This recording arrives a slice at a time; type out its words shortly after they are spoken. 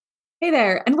Hey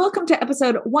there, and welcome to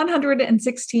episode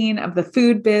 116 of the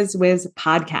Food Biz Wiz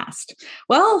podcast.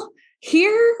 Well,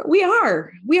 here we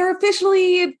are. We are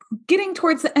officially getting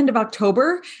towards the end of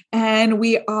October, and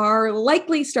we are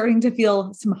likely starting to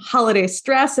feel some holiday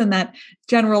stress and that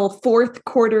general fourth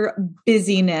quarter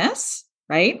busyness,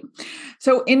 right?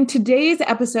 So, in today's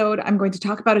episode, I'm going to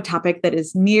talk about a topic that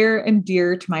is near and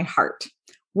dear to my heart: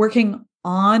 working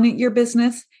on your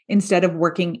business instead of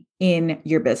working in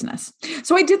your business.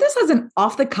 So I did this as an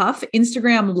off-the-cuff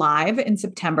Instagram live in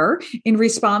September in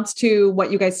response to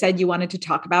what you guys said you wanted to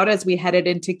talk about as we headed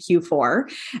into Q4.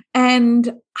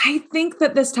 And I think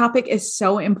that this topic is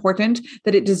so important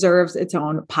that it deserves its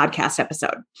own podcast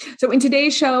episode. So in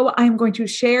today's show, I'm going to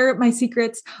share my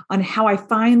secrets on how I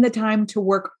find the time to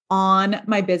work on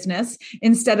my business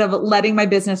instead of letting my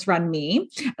business run me.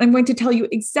 And I'm going to tell you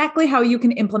exactly how you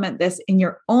can implement this in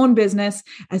your own business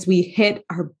as we hit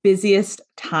our busiest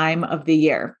time of the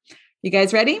year. You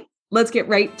guys ready? Let's get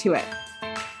right to it.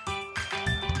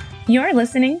 You're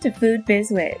listening to Food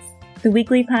Biz Wiz, the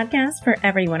weekly podcast for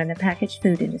everyone in the packaged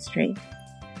food industry.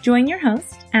 Join your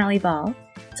host, Allie Ball,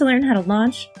 to learn how to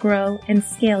launch, grow, and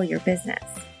scale your business.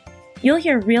 You'll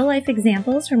hear real-life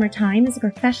examples from her time as a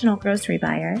professional grocery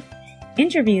buyer,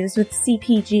 interviews with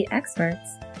CPG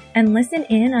experts, and listen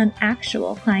in on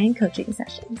actual client coaching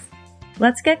sessions.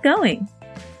 Let's get going.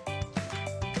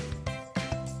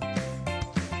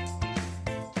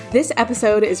 This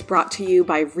episode is brought to you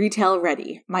by Retail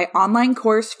Ready, my online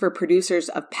course for producers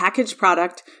of packaged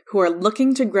product who are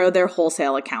looking to grow their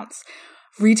wholesale accounts.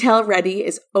 Retail Ready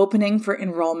is opening for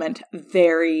enrollment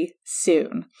very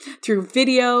soon. Through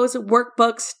videos,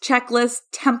 workbooks, checklists,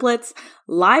 templates,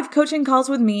 live coaching calls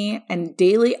with me, and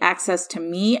daily access to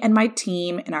me and my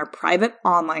team in our private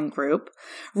online group,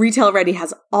 Retail Ready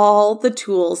has all the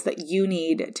tools that you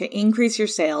need to increase your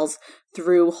sales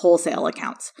through wholesale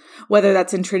accounts, whether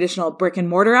that's in traditional brick and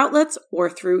mortar outlets or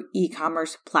through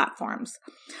e-commerce platforms.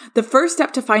 The first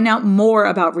step to find out more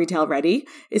about Retail Ready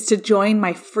is to join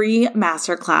my free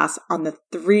masterclass on the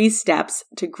 3 steps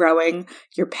to growing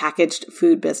your packaged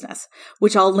food business,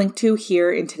 which I'll link to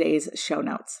here in today's show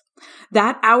notes.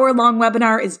 That hour-long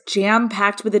webinar is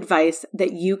jam-packed with advice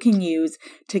that you can use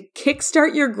to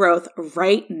kickstart your growth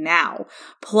right now,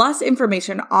 plus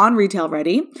information on Retail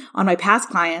Ready, on my past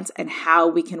clients, and how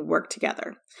we can work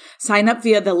together. Sign up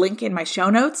via the link in my show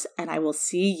notes, and I will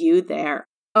see you there.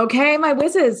 Okay, my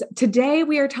whizzes. Today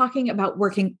we are talking about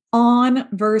working on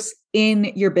versus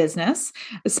in your business,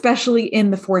 especially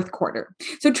in the fourth quarter.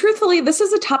 So truthfully, this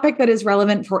is a topic that is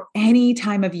relevant for any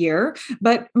time of year,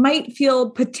 but might feel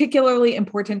particularly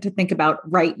important to think about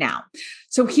right now.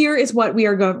 So here is what we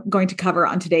are going to cover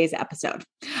on today's episode.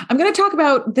 I'm going to talk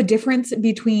about the difference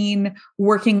between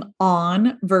working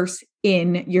on versus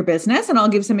in your business, and I'll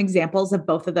give some examples of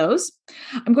both of those.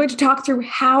 I'm going to talk through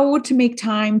how to make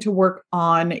time to work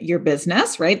on your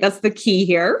business, right? That's the key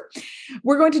here.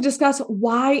 We're going to discuss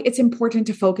why it's important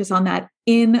to focus on that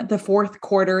in the fourth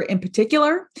quarter in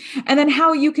particular, and then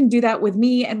how you can do that with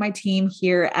me and my team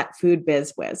here at Food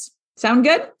Biz Wiz. Sound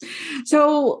good?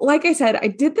 So, like I said, I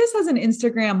did this as an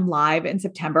Instagram live in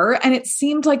September, and it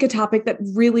seemed like a topic that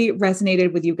really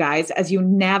resonated with you guys as you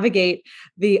navigate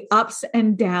the ups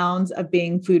and downs of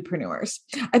being foodpreneurs.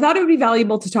 I thought it would be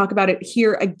valuable to talk about it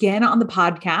here again on the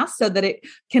podcast so that it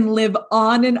can live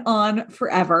on and on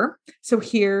forever. So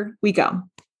here we go.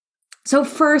 So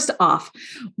first off,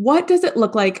 what does it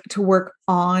look like to work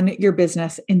on your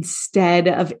business instead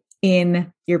of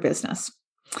in your business?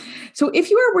 So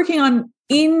if you are working on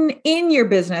in your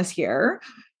business here,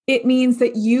 it means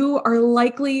that you are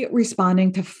likely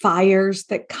responding to fires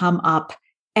that come up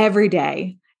every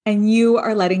day, and you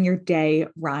are letting your day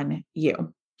run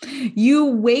you. You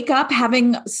wake up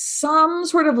having some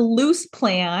sort of loose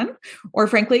plan, or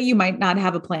frankly, you might not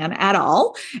have a plan at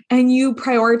all, and you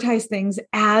prioritize things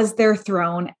as they're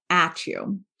thrown at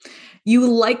you.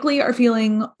 You likely are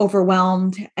feeling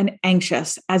overwhelmed and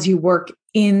anxious as you work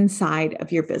inside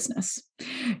of your business.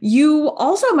 You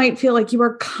also might feel like you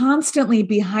are constantly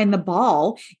behind the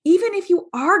ball, even if you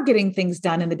are getting things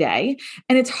done in the day.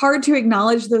 And it's hard to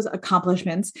acknowledge those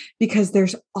accomplishments because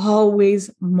there's always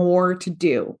more to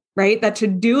do, right? That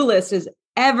to-do list is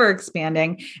ever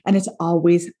expanding and it's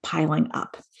always piling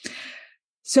up.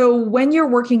 So when you're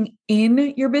working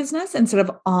in your business instead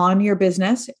of on your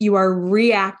business, you are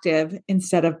reactive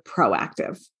instead of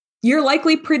proactive. You're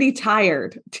likely pretty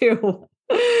tired too.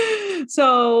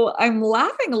 So I'm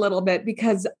laughing a little bit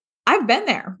because I've been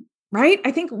there, right?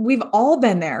 I think we've all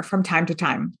been there from time to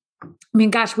time. I mean,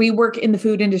 gosh, we work in the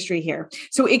food industry here.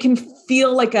 So it can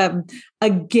feel like a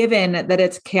given that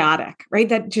it's chaotic, right?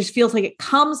 That just feels like it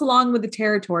comes along with the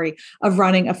territory of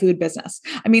running a food business.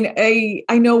 I mean,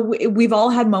 I know we've all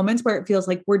had moments where it feels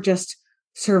like we're just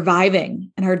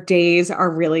surviving and our days are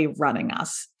really running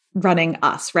us,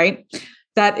 right?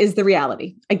 That is the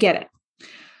reality. I get it.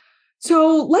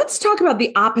 So let's talk about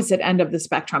the opposite end of the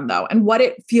spectrum though, and what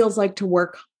it feels like to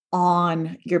work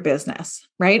on your business,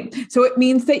 right? So it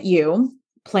means that you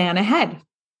plan ahead,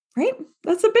 right?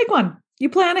 That's a big one. You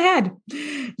plan ahead.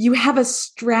 You have a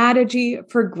strategy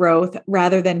for growth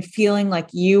rather than feeling like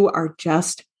you are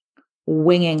just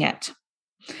winging it.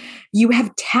 You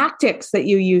have tactics that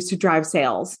you use to drive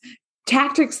sales,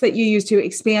 tactics that you use to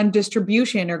expand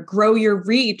distribution or grow your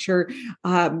reach or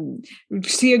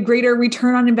see a greater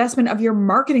return on investment of your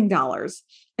marketing dollars.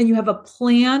 And you have a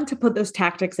plan to put those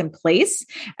tactics in place,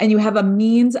 and you have a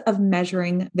means of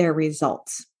measuring their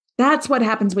results. That's what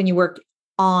happens when you work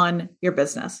on your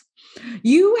business.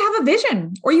 You have a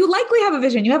vision, or you likely have a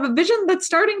vision. You have a vision that's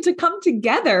starting to come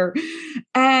together,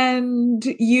 and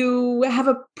you have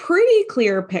a pretty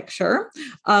clear picture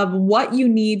of what you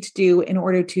need to do in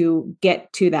order to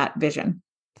get to that vision.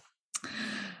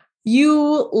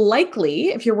 You likely,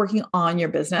 if you're working on your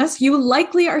business, you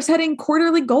likely are setting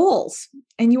quarterly goals,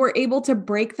 and you are able to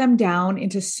break them down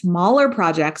into smaller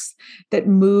projects that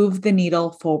move the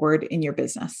needle forward in your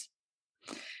business.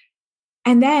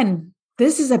 And then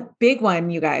this is a big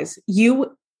one, you guys.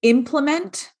 You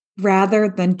implement rather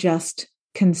than just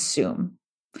consume.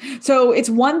 So it's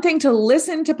one thing to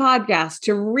listen to podcasts,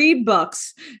 to read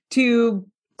books, to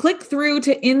click through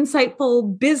to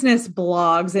insightful business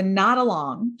blogs and nod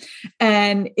along.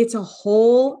 And it's a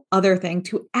whole other thing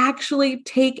to actually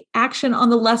take action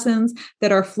on the lessons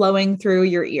that are flowing through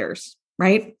your ears,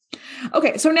 right?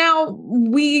 Okay, so now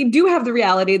we do have the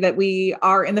reality that we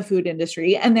are in the food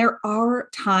industry, and there are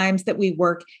times that we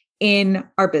work in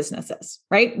our businesses,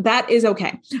 right? That is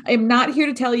okay. I'm not here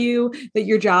to tell you that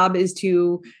your job is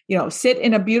to, sit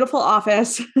in a beautiful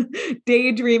office,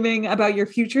 daydreaming about your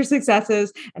future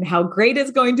successes and how great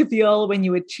it's going to feel when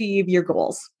you achieve your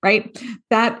goals, right?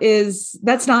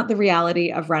 That's not the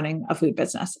reality of running a food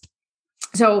business.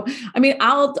 So, I mean,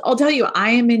 I'll tell you, I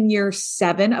am in year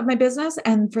 7 of my business.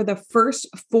 And for the first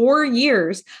 4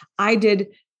 years, I did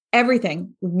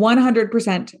everything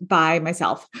 100% by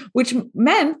myself, which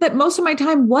meant that most of my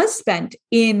time was spent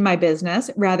in my business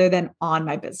rather than on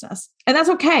my business. And that's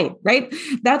okay, right?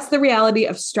 That's the reality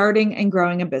of starting and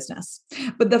growing a business.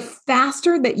 But the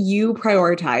faster that you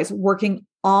prioritize working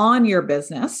on your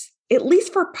business, at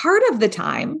least for part of the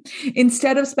time,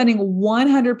 instead of spending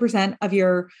 100% of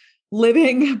your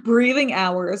living, breathing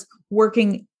hours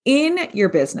working in your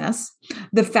business,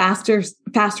 the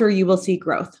faster you will see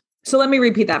growth. So let me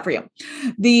repeat that for you.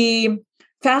 The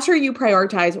faster you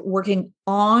prioritize working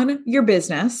on your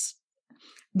business,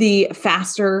 the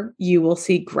faster you will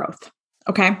see growth.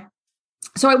 Okay.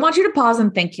 So I want you to pause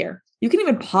and think here. You can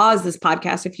even pause this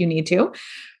podcast if you need to.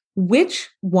 Which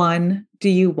one do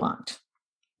you want?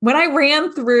 When I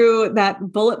ran through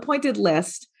that bullet pointed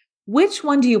list, which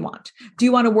one do you want? Do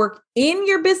you want to work in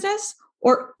your business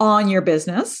or on your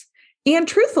business? And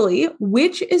truthfully,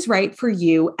 which is right for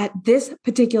you at this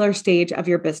particular stage of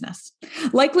your business?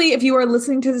 Likely, if you are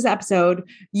listening to this episode,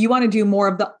 you want to do more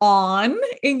of the on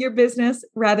in your business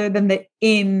rather than the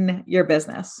in your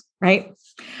business, right?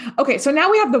 Okay, so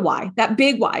now we have the why, that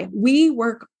big why. We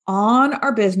work on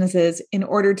our businesses in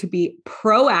order to be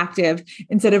proactive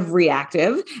instead of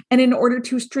reactive, and in order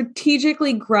to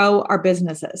strategically grow our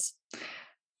businesses.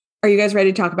 Are you guys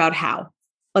ready to talk about how?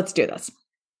 Let's do this.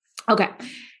 Okay.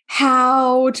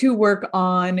 How to work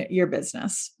on your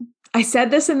business. I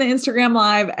said this in the Instagram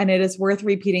Live, and it is worth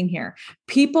repeating here.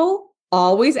 People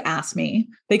always ask me,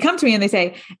 they come to me and they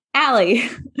say, Allie,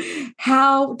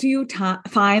 how do you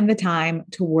find the time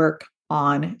to work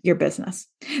on your business?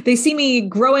 They see me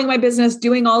growing my business,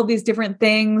 doing all these different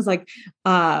things, like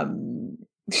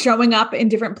showing up in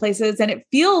different places. And it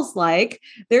feels like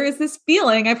there is this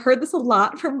feeling, I've heard this a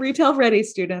lot from Retail Ready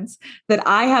students, that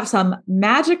I have some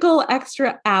magical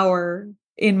extra hour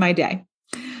in my day.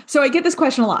 So I get this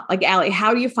question a lot, like, Allie,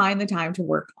 how do you find the time to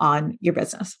work on your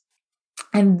business?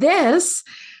 And this,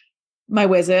 my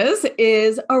whizzes,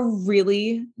 is a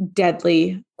really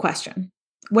deadly question.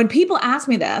 When people ask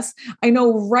me this, I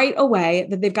know right away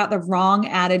that they've got the wrong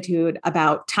attitude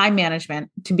about time management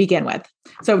to begin with.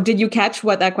 So did you catch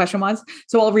what that question was?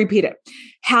 So I'll repeat it.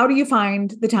 How do you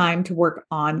find the time to work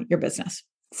on your business?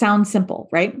 Sounds simple,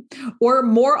 right? Or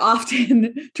more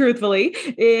often, truthfully,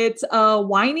 it's a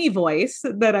whiny voice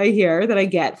that I hear, that I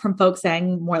get from folks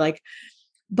saying more like,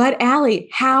 But Allie,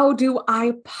 how do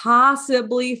I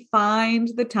possibly find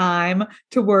the time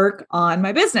to work on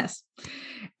my business?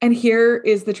 And here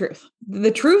is the truth.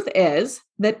 The truth is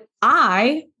that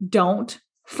I don't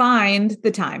find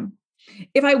the time.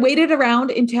 If I waited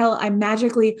around until I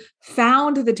magically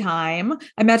found the time,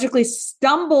 I magically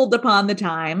stumbled upon the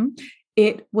time,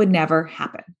 it would never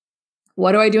happen.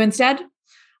 What do I do instead?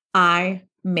 I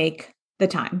make the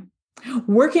time.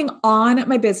 Working on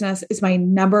my business is my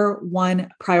number one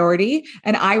priority,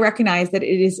 and I recognize that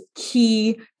it is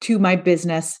key to my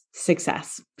business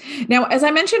success. Now, as I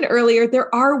mentioned earlier,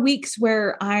 there are weeks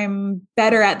where I'm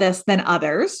better at this than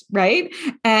others, right?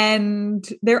 And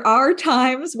there are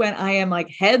times when I am like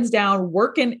heads down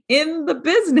working in the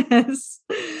business.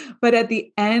 But at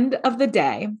the end of the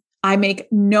day, I make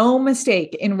no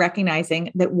mistake in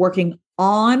recognizing that working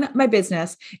on my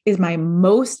business is my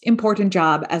most important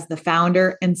job as the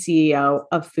founder and CEO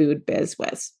of Food Biz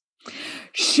Wiz.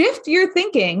 Shift your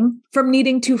thinking from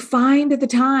needing to find the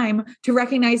time to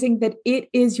recognizing that it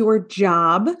is your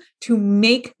job to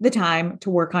make the time to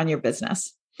work on your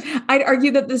business. I'd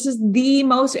argue that this is the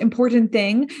most important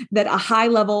thing that a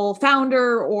high-level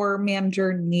founder or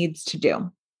manager needs to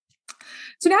do.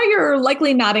 So now you're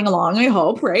likely nodding along, I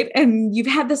hope, right? And you've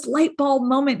had this light bulb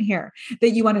moment here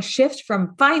that you want to shift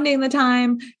from finding the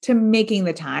time to making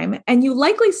the time. And you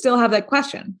likely still have that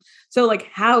question. So like,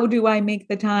 how do I make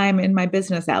the time in my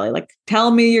business, Allie? Like,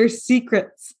 tell me your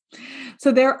secrets.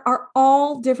 So there are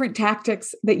all different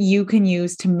tactics that you can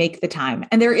use to make the time.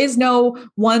 And there is no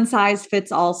one size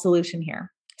fits all solution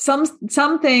here.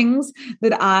 Some things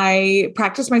that I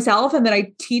practice myself and that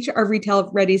I teach our Retail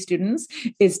Ready students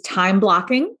is time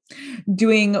blocking,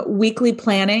 doing weekly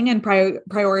planning and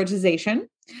prioritization,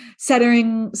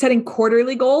 setting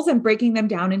quarterly goals and breaking them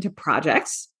down into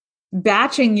projects,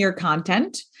 batching your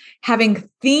content, having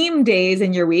theme days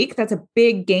in your week. That's a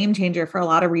big game changer for a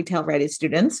lot of Retail Ready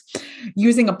students.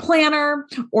 Using a planner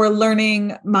or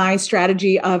learning my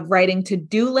strategy of writing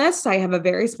to-do lists. I have a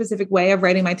very specific way of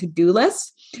writing my to-do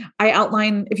lists. I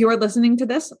outline, if you are listening to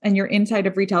this and you're inside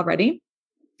of Retail Ready,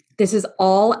 this is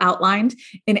all outlined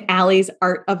in Allie's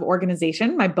Art of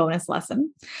Organization, my bonus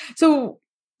lesson. So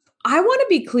I want to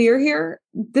be clear here.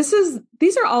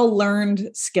 These are all learned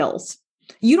skills.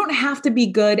 You don't have to be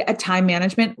good at time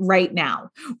management right now,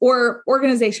 or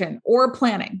organization or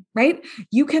planning, right?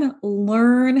 You can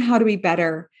learn how to be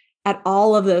better at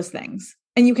all of those things.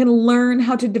 And you can learn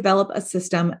how to develop a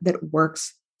system that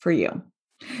works for you.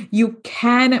 You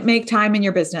can make time in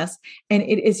your business, and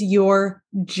it is your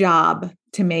job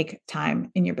to make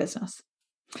time in your business.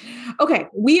 Okay,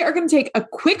 we are going to take a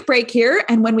quick break here.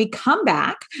 And when we come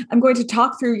back, I'm going to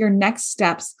talk through your next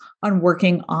steps on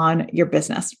working on your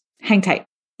business. Hang tight.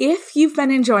 If you've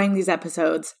been enjoying these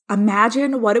episodes,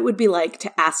 imagine what it would be like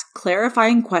to ask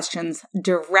clarifying questions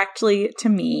directly to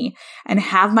me and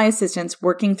have my assistants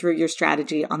working through your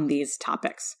strategy on these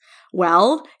topics.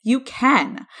 Well, you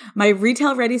can. My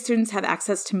Retail Ready students have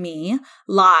access to me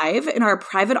live in our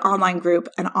private online group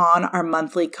and on our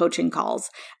monthly coaching calls.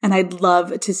 And I'd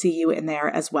love to see you in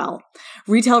there as well.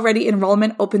 Retail Ready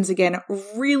enrollment opens again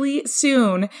really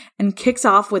soon and kicks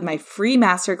off with my free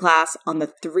masterclass on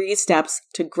the 3 steps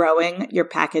to growing your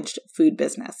packaged food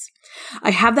business.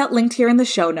 I have that linked here in the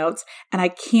show notes, and I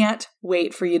can't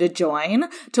wait for you to join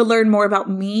to learn more about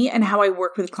me and how I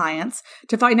work with clients,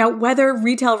 to find out whether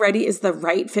Retail Ready is the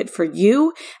right fit for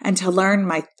you, and to learn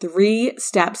my 3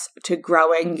 steps to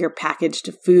growing your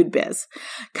packaged food biz.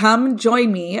 Come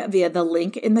join me via the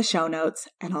link in the show notes,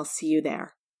 and I'll see you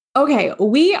there. Okay,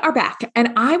 we are back,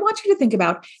 and I want you to think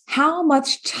about how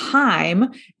much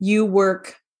time you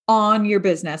work on your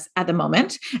business at the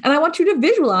moment. And I want you to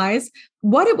visualize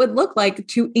what it would look like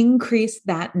to increase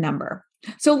that number.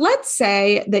 So let's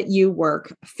say that you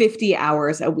work 50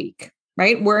 hours a week,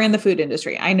 right? We're in the food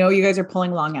industry. I know you guys are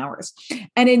pulling long hours.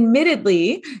 And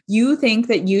admittedly, you think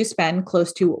that you spend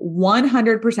close to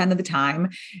 100% of the time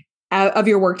of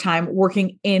your work time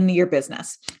working in your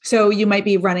business. So you might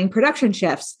be running production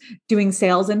shifts, doing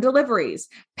sales and deliveries,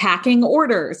 packing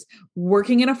orders,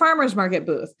 working in a farmer's market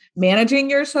booth, managing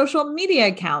your social media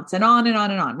accounts, and on and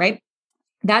on and on, right?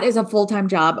 That is a full-time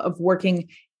job of working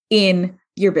in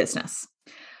your business.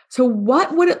 So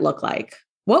what would it look like?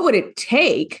 What would it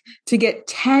take to get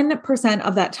 10%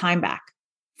 of that time back,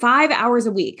 5 hours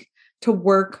a week to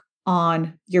work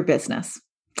on your business?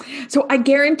 So I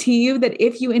guarantee you that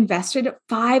if you invested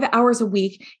 5 hours a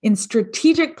week in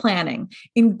strategic planning,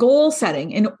 in goal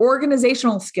setting, in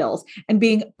organizational skills, and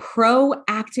being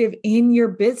proactive in your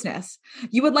business,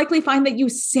 you would likely find that you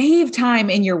save time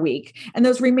in your week. And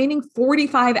those remaining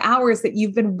 45 hours that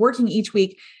you've been working each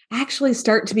week actually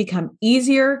start to become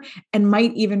easier and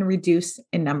might even reduce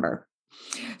in number.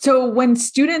 So when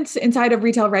students inside of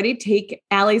Retail Ready take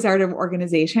Allie's Art of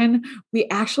Organization, we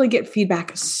actually get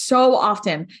feedback so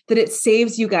often that it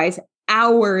saves you guys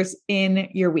hours in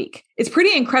your week. It's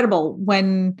pretty incredible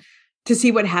to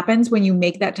see what happens when you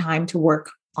make that time to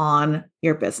work on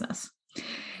your business.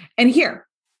 And here,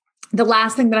 the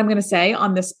last thing that I'm going to say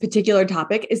on this particular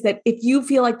topic is that if you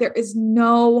feel like there is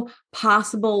no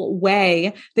possible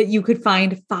way that you could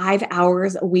find 5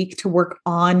 hours a week to work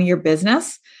on your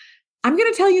business, I'm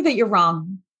going to tell you that you're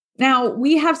wrong. Now,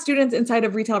 we have students inside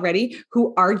of Retail Ready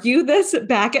who argue this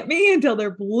back at me until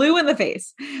they're blue in the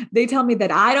face. They tell me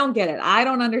that I don't get it. I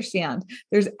don't understand.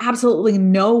 There's absolutely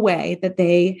no way that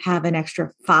they have an extra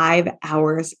 5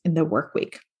 hours in the work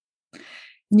week.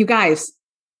 And you guys,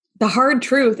 the hard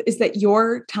truth is that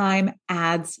your time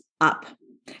adds up.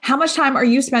 How much time are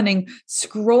you spending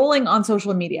scrolling on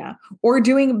social media or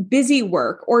doing busy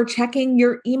work or checking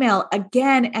your email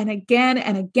again and again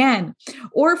and again,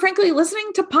 or frankly, listening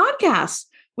to podcasts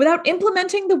without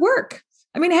implementing the work?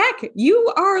 I mean, heck,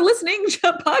 you are listening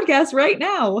to podcasts right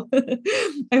now.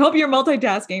 I hope you're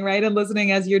multitasking, right? And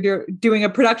listening as you're doing a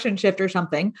production shift or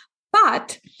something.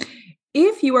 But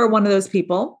if you are one of those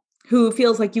people who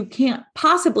feels like you can't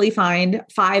possibly find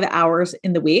 5 hours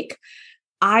in the week,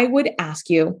 I would ask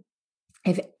you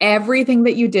if everything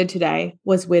that you did today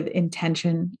was with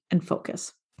intention and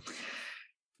focus. I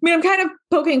mean, I'm kind of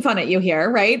poking fun at you here,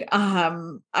 right?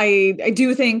 I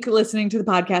do think listening to the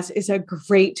podcast is a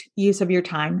great use of your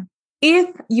time if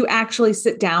you actually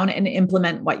sit down and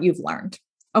implement what you've learned.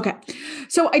 Okay.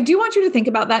 So I do want you to think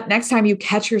about that next time you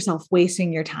catch yourself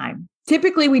wasting your time.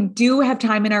 Typically, we do have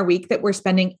time in our week that we're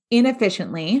spending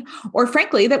inefficiently, or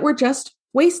frankly, that we're just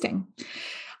wasting.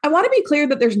 I want to be clear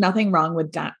that there's nothing wrong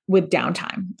with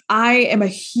downtime. I am a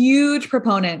huge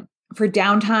proponent for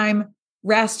downtime,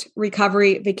 rest,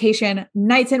 recovery, vacation,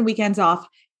 nights and weekends off.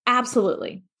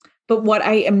 Absolutely. But what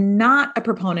I am not a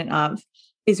proponent of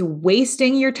is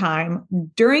wasting your time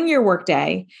during your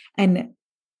workday and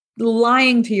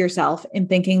lying to yourself and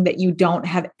thinking that you don't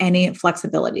have any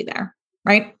flexibility there,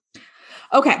 right?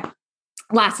 Okay.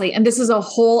 Lastly, and this is a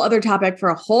whole other topic for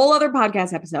a whole other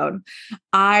podcast episode,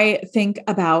 I think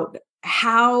about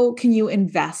how can you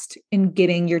invest in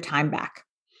getting your time back?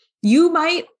 You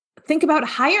might think about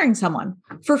hiring someone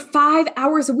for 5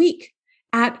 hours a week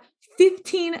at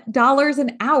 $15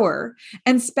 an hour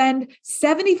and spend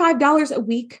 $75 a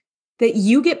week that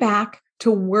you get back to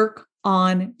work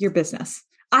on your business.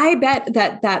 I bet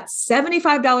that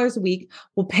 $75 a week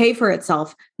will pay for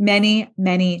itself many,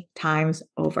 many times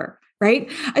over.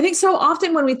 Right? I think so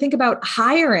often when we think about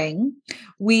hiring,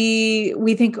 we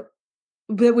think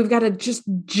that we've got to just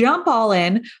jump all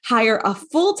in, hire a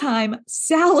full-time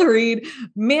salaried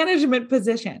management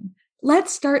position.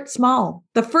 Let's start small.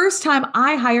 The first time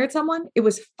I hired someone, it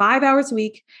was 5 hours a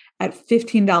week at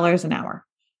 $15 an hour,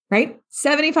 right?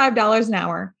 $75 an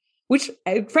hour, which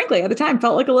frankly at the time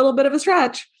felt like a little bit of a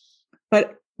stretch,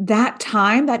 but that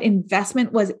time, that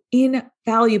investment was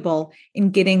invaluable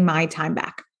in getting my time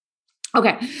back.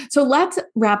 Okay, so let's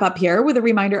wrap up here with a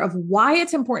reminder of why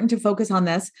it's important to focus on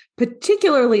this,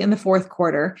 particularly in the fourth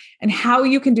quarter, and how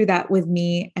you can do that with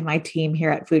me and my team here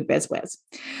at Food Biz Wiz.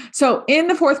 So in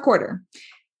the fourth quarter,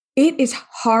 it is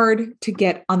hard to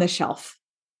get on the shelf.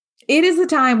 It is the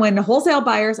time when wholesale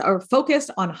buyers are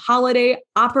focused on holiday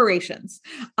operations.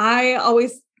 I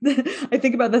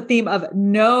think about the theme of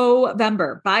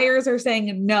November. Buyers are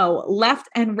saying no, left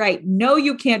and right. No,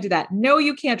 you can't do that. No,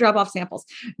 you can't drop off samples.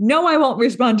 No, I won't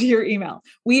respond to your email.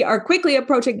 We are quickly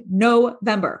approaching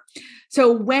November.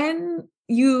 So when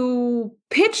you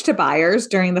pitch to buyers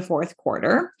during the fourth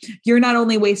quarter, you're not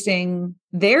only wasting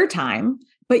their time,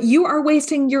 but you are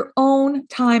wasting your own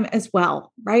time as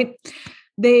well, right?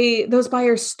 Those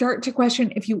buyers start to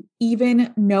question if you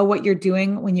even know what you're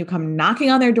doing when you come knocking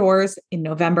on their doors in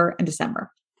November and December.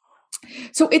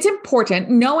 So it's important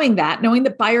knowing that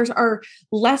buyers are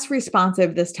less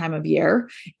responsive this time of year.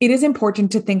 It is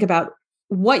important to think about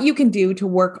what you can do to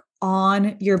work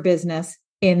on your business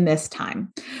in this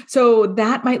time. So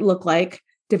that might look like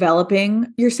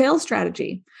developing your sales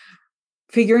strategy.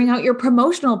 figuring out your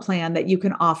promotional plan that you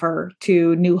can offer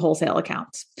to new wholesale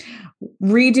accounts,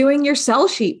 redoing your sell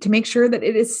sheet to make sure that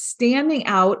it is standing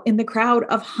out in the crowd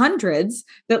of hundreds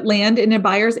that land in a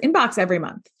buyer's inbox every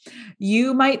month.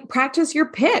 You might practice your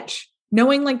pitch,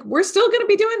 knowing like we're still going to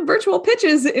be doing virtual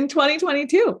pitches in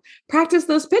 2022. Practice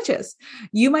those pitches.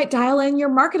 You might dial in your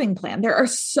marketing plan. There are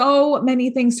so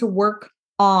many things to work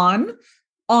on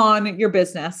your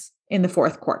business in the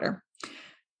fourth quarter.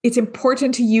 It's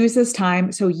important to use this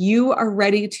time so you are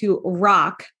ready to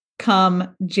rock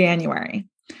come January.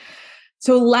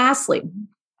 So lastly,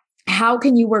 how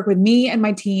can you work with me and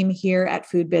my team here at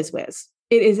Food Biz Wiz?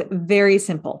 It is very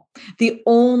simple. The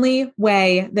only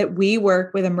way that we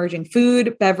work with emerging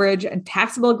food, beverage, and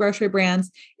taxable grocery brands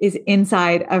is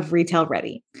inside of Retail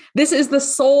Ready. This is the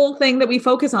sole thing that we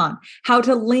focus on, how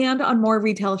to land on more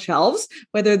retail shelves,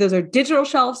 whether those are digital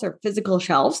shelves or physical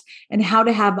shelves, and how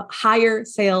to have higher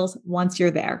sales once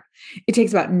you're there. It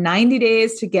takes about 90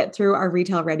 days to get through our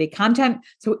Retail Ready content.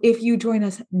 So if you join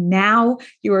us now,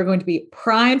 you are going to be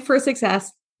primed for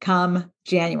success come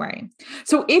January.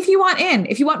 So if you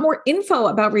want more info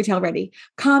about Retail Ready,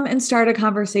 come and start a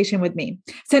conversation with me.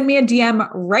 Send me a DM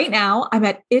right now. I'm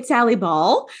at It's Allie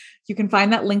Ball. You can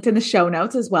find that linked in the show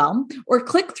notes as well, or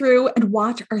click through and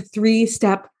watch our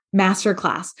 3-step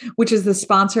masterclass, which is the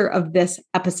sponsor of this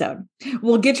episode.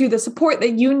 We'll get you the support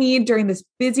that you need during this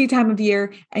busy time of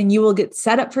year, and you will get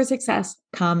set up for success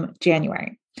come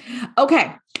January.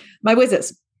 Okay, my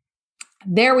whizzes.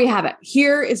 There we have it.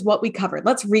 Here is what we covered.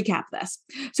 Let's recap this.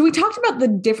 So we talked about the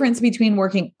difference between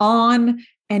working on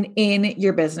and in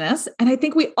your business. And I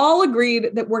think we all agreed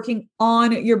that working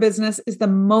on your business is the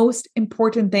most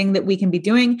important thing that we can be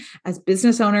doing as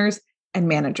business owners and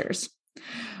managers.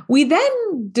 We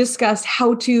then discussed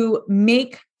how to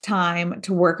make time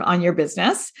to work on your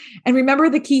business. And remember,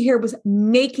 the key here was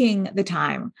making the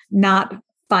time, not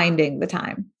finding the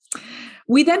time.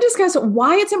 We then discussed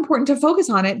why it's important to focus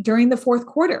on it during the fourth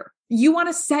quarter. You want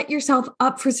to set yourself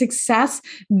up for success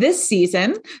this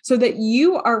season so that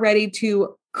you are ready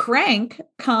to crank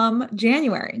come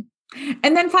January.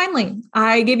 And then finally,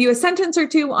 I gave you a sentence or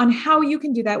two on how you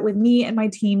can do that with me and my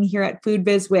team here at Food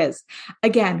Biz Wiz.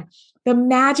 Again, the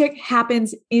magic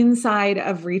happens inside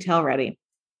of Retail Ready.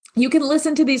 You can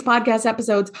listen to these podcast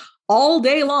episodes all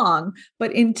day long,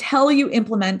 but until you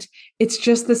implement, it's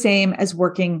just the same as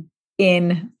working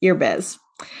in your biz.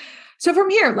 So from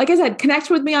here, like I said, connect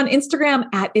with me on Instagram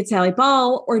at It's Allie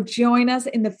Ball, or join us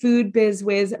in the Food Biz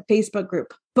Wiz Facebook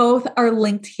group. Both are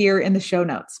linked here in the show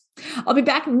notes. I'll be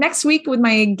back next week with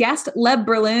my guest, Leb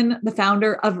Berlin, the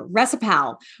founder of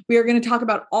Recipal. We are going to talk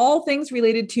about all things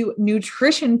related to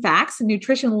nutrition facts and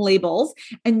nutrition labels,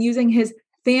 and using his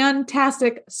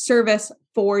fantastic service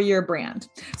for your brand.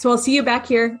 So I'll see you back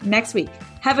here next week.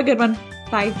 Have a good one.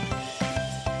 Bye.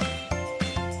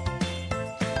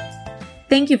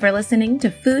 Thank you for listening to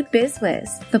Food Biz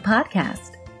Wiz, the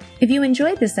podcast. If you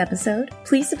enjoyed this episode,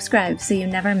 please subscribe so you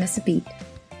never miss a beat.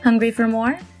 Hungry for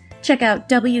more? Check out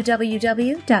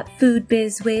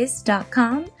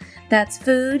www.foodbizwiz.com. That's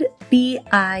food,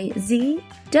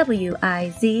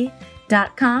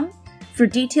 BIZWIZ.com for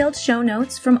detailed show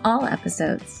notes from all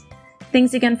episodes.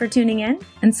 Thanks again for tuning in,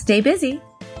 and stay busy.